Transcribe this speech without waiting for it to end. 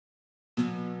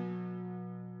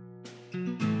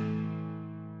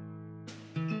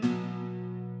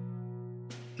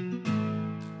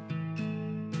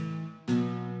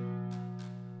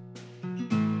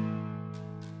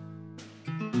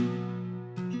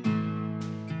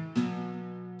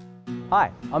Hi,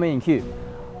 I'm Ian Q.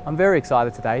 I'm very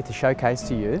excited today to showcase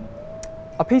to you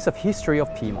a piece of history of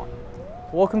Pyrmont.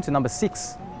 Welcome to number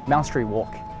 6, Mount Street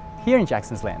Walk, here in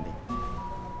Jackson's Landing.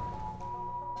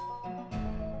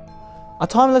 A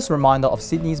timeless reminder of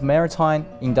Sydney's maritime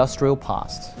industrial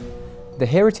past. The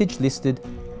heritage-listed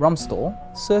Rum Store,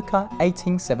 circa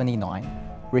 1879,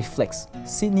 reflects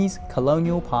Sydney's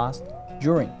colonial past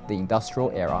during the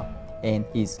industrial era and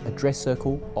is a dress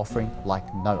circle offering like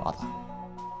no other.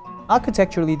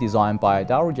 Architecturally designed by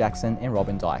Darryl Jackson and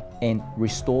Robin Dyke and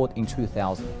restored in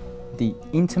 2000, the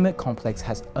intimate complex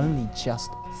has only just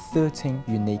 13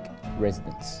 unique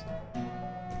residents.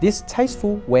 This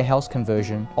tasteful warehouse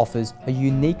conversion offers a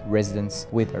unique residence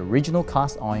with original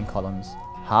cast iron columns,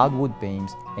 hardwood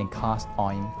beams and cast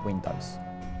iron windows.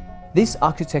 This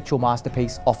architectural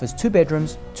masterpiece offers 2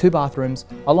 bedrooms, 2 bathrooms,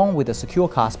 along with a secure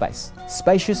car space,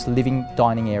 spacious living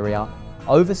dining area,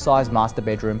 oversized master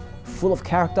bedroom, full of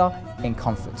character and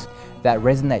comfort that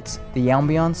resonates the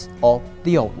ambience of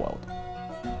the old world.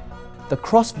 The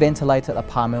cross-ventilated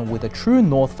apartment with a true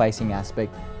north-facing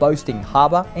aspect boasting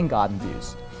harbour and garden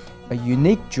views. A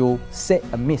unique jewel set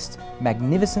amidst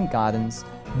magnificent gardens,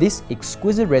 this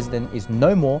exquisite residence is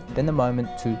no more than a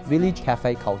moment to village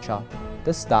cafe culture,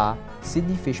 the Star,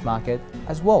 Sydney Fish Market,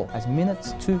 as well as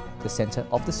minutes to the centre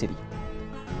of the city.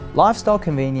 Lifestyle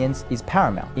convenience is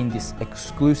paramount in this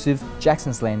exclusive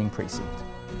Jackson's Landing precinct,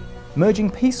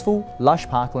 merging peaceful, lush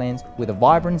parklands with a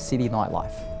vibrant city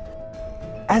nightlife.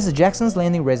 As a Jackson's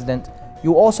Landing resident,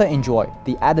 you'll also enjoy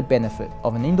the added benefit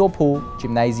of an indoor pool,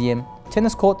 gymnasium,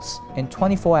 tennis courts, and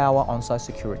 24-hour on-site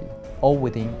security, all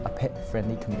within a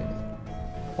pet-friendly community.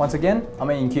 Once again,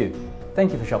 I'm Ian Q.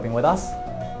 Thank you for shopping with us.